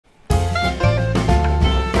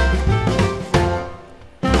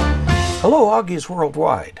Hello, Augies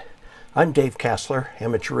Worldwide. I'm Dave Kassler,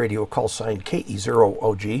 amateur radio call sign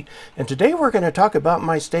KE0OG, and today we're going to talk about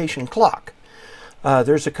my station clock.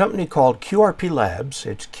 There's a company called QRP Labs.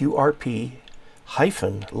 It's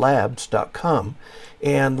QRP-labs.com,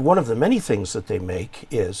 and one of the many things that they make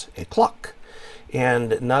is a clock.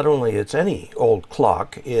 And not only it's any old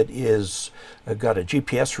clock, it is got a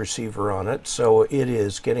GPS receiver on it, so it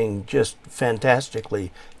is getting just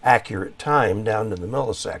fantastically accurate time down to the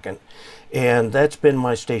millisecond. And that's been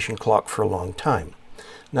my station clock for a long time.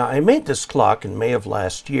 Now, I made this clock in May of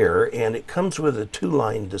last year, and it comes with a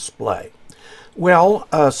 2-line display. Well,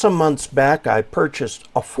 some months back I purchased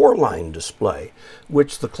a 4-line display,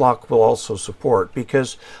 which the clock will also support,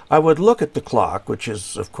 because I would look at the clock, which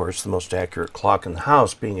is of course the most accurate clock in the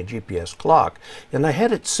house, being a GPS clock, and I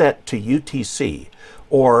had it set to UTC,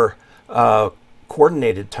 or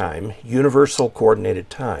coordinated time, universal coordinated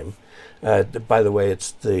time. By the way,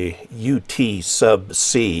 it's the UT sub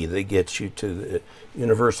C that gets you to the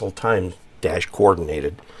universal time dash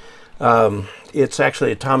coordinated. It's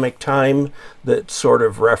actually atomic time that's sort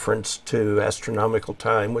of referenced to astronomical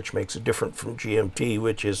time, which makes it different from GMT,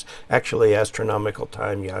 which is actually astronomical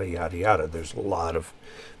time, yada, yada, yada. There's a lot of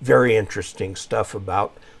very interesting stuff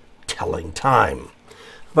about telling time.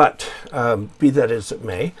 But be that as it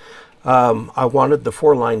may, I wanted the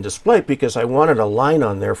 4-line display because I wanted a line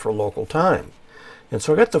on there for local time. And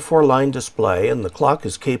so I got the 4-line display, and the clock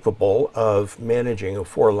is capable of managing a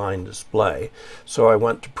 4-line display. So I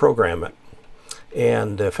went to program it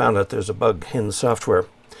and found out there's a bug in the software.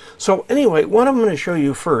 So anyway, what I'm going to show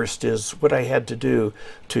you first is what I had to do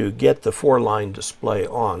to get the 4-line display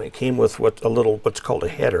on. It came with what's called a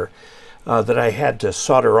header that I had to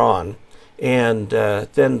solder on, and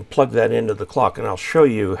then plug that into the clock, and I'll show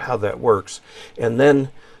you how that works. And then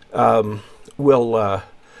we'll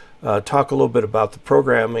talk a little bit about the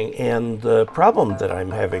programming and the problem that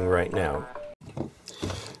I'm having right now.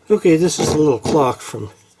 Okay, this is a little clock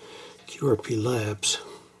from QRP Labs.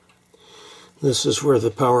 This is where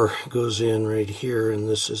the power goes in right here, and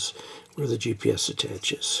this is where the GPS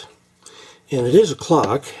attaches. And it is a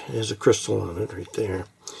clock. It has a crystal on it right there.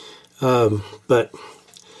 But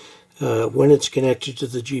when it's connected to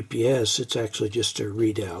the GPS, it's actually just a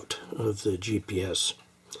readout of the GPS.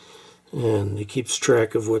 And it keeps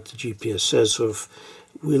track of what the GPS says, so if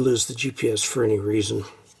we lose the GPS for any reason,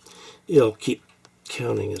 it'll keep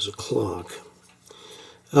counting as a clock.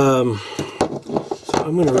 So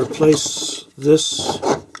I'm going to replace this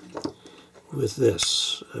with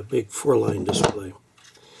this, a big 4-line display.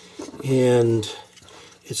 And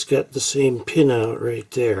it's got the same pin out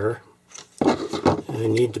right there. And I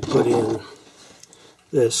need to put in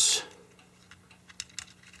this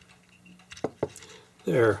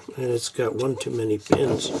there, and it's got one too many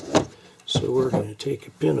pins, so we're going to take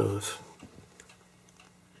a pin off.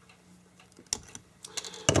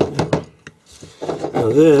 Now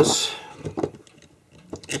this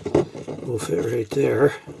will fit right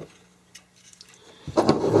there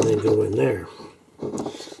and then go in there.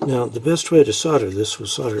 Now the best way to solder this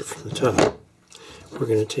was solder it from the top. We're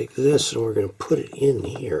going to take this and we're going to put it in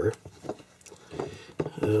here,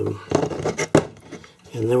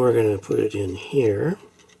 and then we're going to put it in here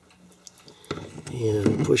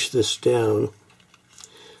and push this down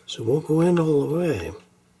so it won't go in all the way.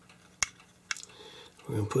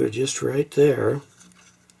 We're going to put it just right there.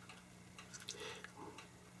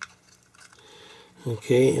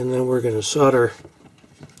 Okay, and then we're going to solder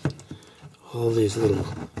all these little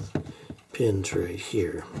pins right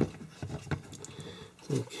here.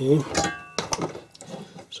 Okay,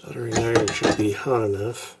 soldering iron should be hot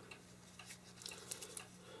enough.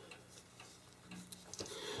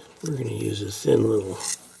 We're going to use a thin little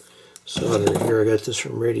solder here. I got this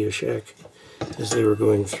from Radio Shack as they were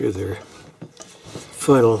going through their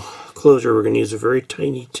final closure. We're going to use a very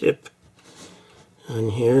tiny tip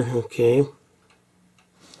on here, okay?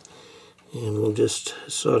 And we'll just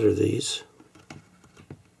solder these.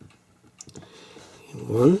 And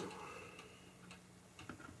 1,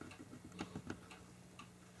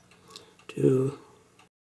 2,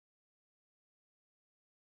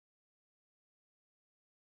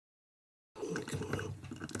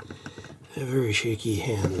 I have very shaky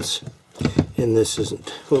hands, and this isn't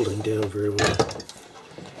holding down very well.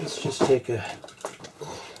 Let's just take a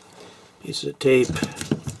piece of tape,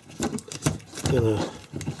 gonna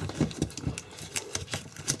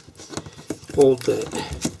hold that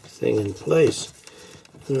thing in place.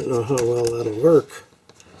 I don't know how well that'll work.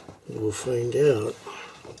 We'll find out.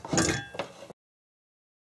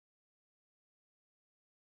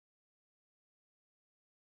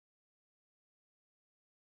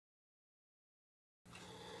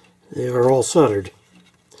 They are all soldered.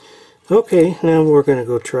 Okay, now we're going to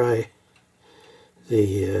go try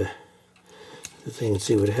the thing and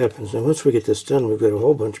see what happens. Now once we get this done, we've got a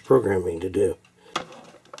whole bunch of programming to do.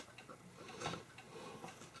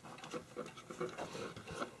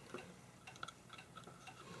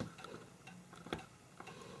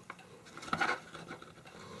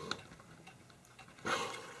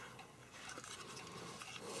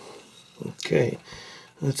 Okay,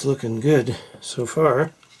 that's looking good so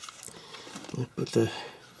far. I'll put the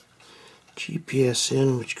GPS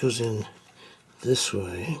in, which goes in this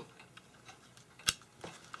way.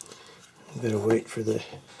 I've got to wait for the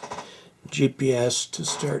GPS to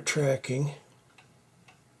start tracking.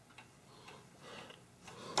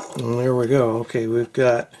 And there we go. Okay, we've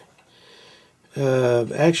got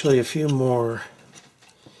actually a few more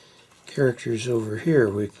characters over here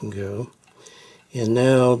we can go. And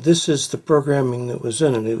now this is the programming that was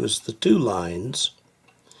in it. It was the 2 lines.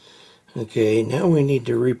 Okay, now we need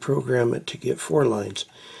to reprogram it to get 4 lines.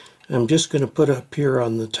 I'm just going to put up here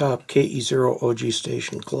on the top KE0OG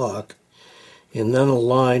station clock, and then a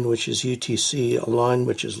line which is UTC, a line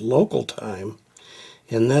which is local time,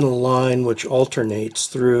 and then a line which alternates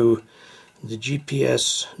through the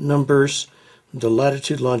GPS numbers, the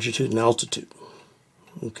latitude, longitude, and altitude.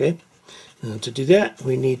 Okay, now to do that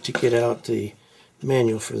we need to get out the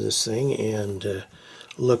manual for this thing and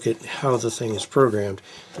look at how the thing is programmed.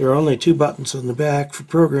 There are only 2 buttons on the back for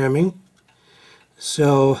programming,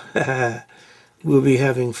 so we'll be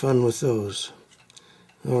having fun with those.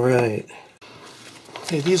 Alright.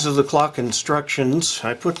 Okay, these are the clock instructions.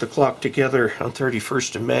 I put the clock together on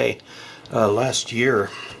 31st of May last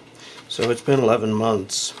year, so it's been 11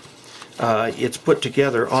 months. It's put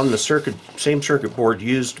together on the same circuit board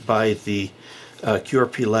used by the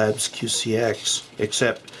QRP Labs QCX,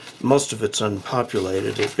 except most of it's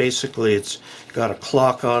unpopulated. It's got a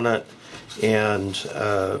clock on it and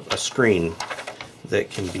a screen that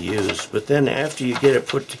can be used. But then after you get it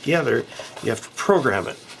put together, you have to program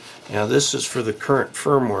it. Now this is for the current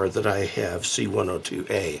firmware that I have,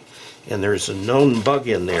 C102A, and there's a known bug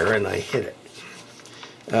in there and I hit it.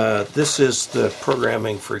 This is the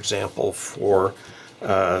programming, for example, for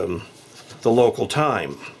the local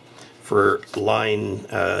time for line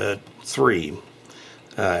 3.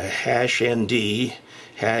 Hash ND,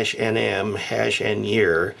 hash NM, hash N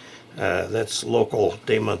year, that's local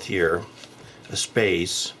day, month, year, a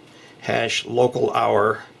space, hash local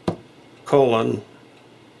hour, colon,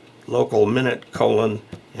 local minute, colon,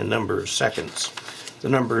 and number of seconds. The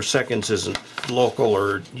number of seconds isn't local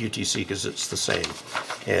or UTC because it's the same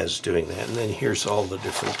as doing that. And then here's all the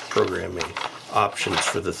different programming options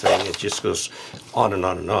for the thing. It just goes on and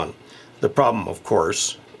on and on. The problem, of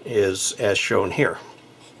course, is as shown here.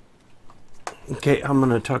 Okay, I'm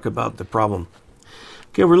going to talk about the problem.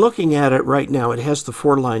 Okay, we're looking at it right now. It has the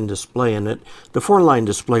 4-line display in it. The 4-line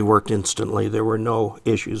display worked instantly. There were no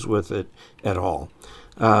issues with it at all.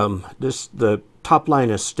 The top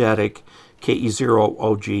line is static,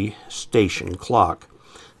 KE0OG station clock.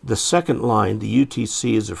 The second line, the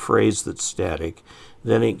UTC, is a phrase that's static.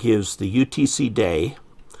 Then it gives the UTC day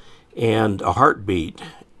and a heartbeat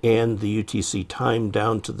and the UTC time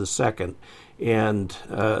down to the second. And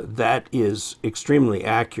that is extremely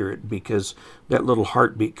accurate because that little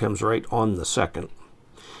heartbeat comes right on the second.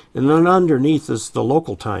 And then underneath is the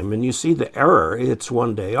local time, and you see the error. It's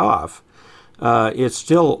 1 day off. It's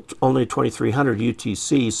still only 2300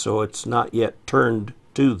 UTC, so it's not yet turned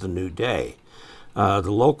to the new day.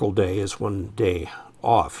 The local day is 1 day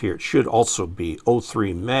off here. It should also be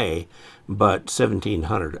 03 May, but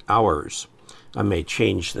 1700 hours. I may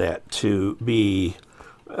change that to be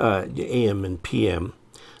AM and PM.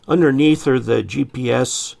 Underneath are the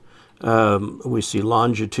GPS. We see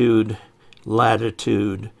longitude,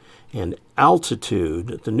 latitude, and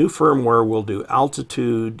altitude. The new firmware will do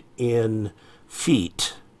altitude in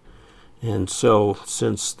feet. And so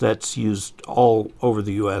since that's used all over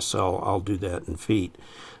the US, I'll do that in feet.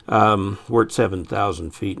 We're at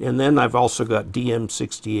 7,000 feet. And then I've also got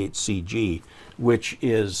DM68CG, which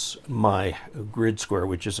is my grid square,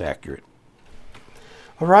 which is accurate.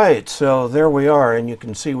 All right, so there we are, and you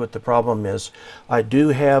can see what the problem is. I do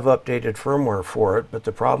have updated firmware for it, but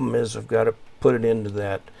the problem is I've got to put it into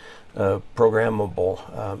that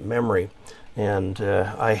programmable memory. And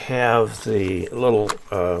I have the little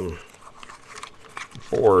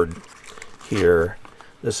board here.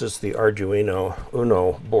 This is the Arduino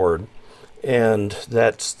Uno board, and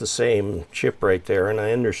that's the same chip right there. And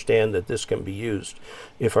I understand that this can be used.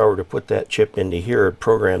 If I were to put that chip into here and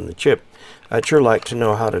program the chip, I'd sure like to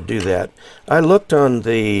know how to do that. I looked on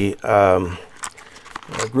the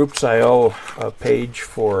Groups.io page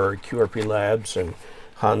for QRP Labs, and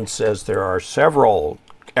Hans says there are several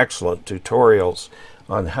excellent tutorials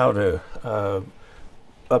on how to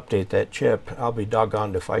update that chip. I'll be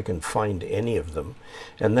doggoned if I can find any of them.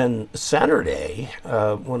 And then Saturday,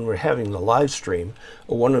 when we're having the live stream,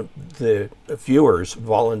 one of the viewers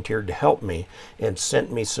volunteered to help me and sent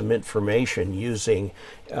me some information using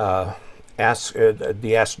the Ask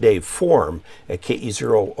Dave form at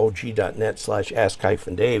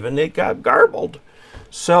ke0og.net/ask-dave, and it got garbled.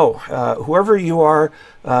 So whoever you are,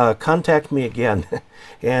 contact me again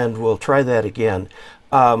and we'll try that again.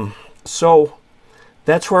 So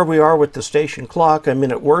that's where we are with the station clock. I mean,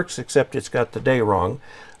 it works, except it's got the day wrong.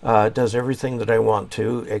 It does everything that I want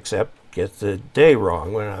to, except get the day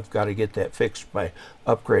wrong, when I've got to get that fixed by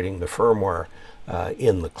upgrading the firmware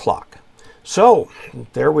in the clock. So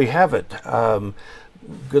there we have it.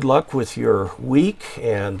 Good luck with your week,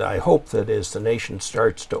 and I hope that as the nation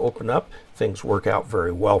starts to open up, things work out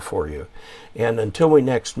very well for you. And until we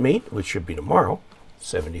next meet, which should be tomorrow,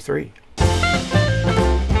 73.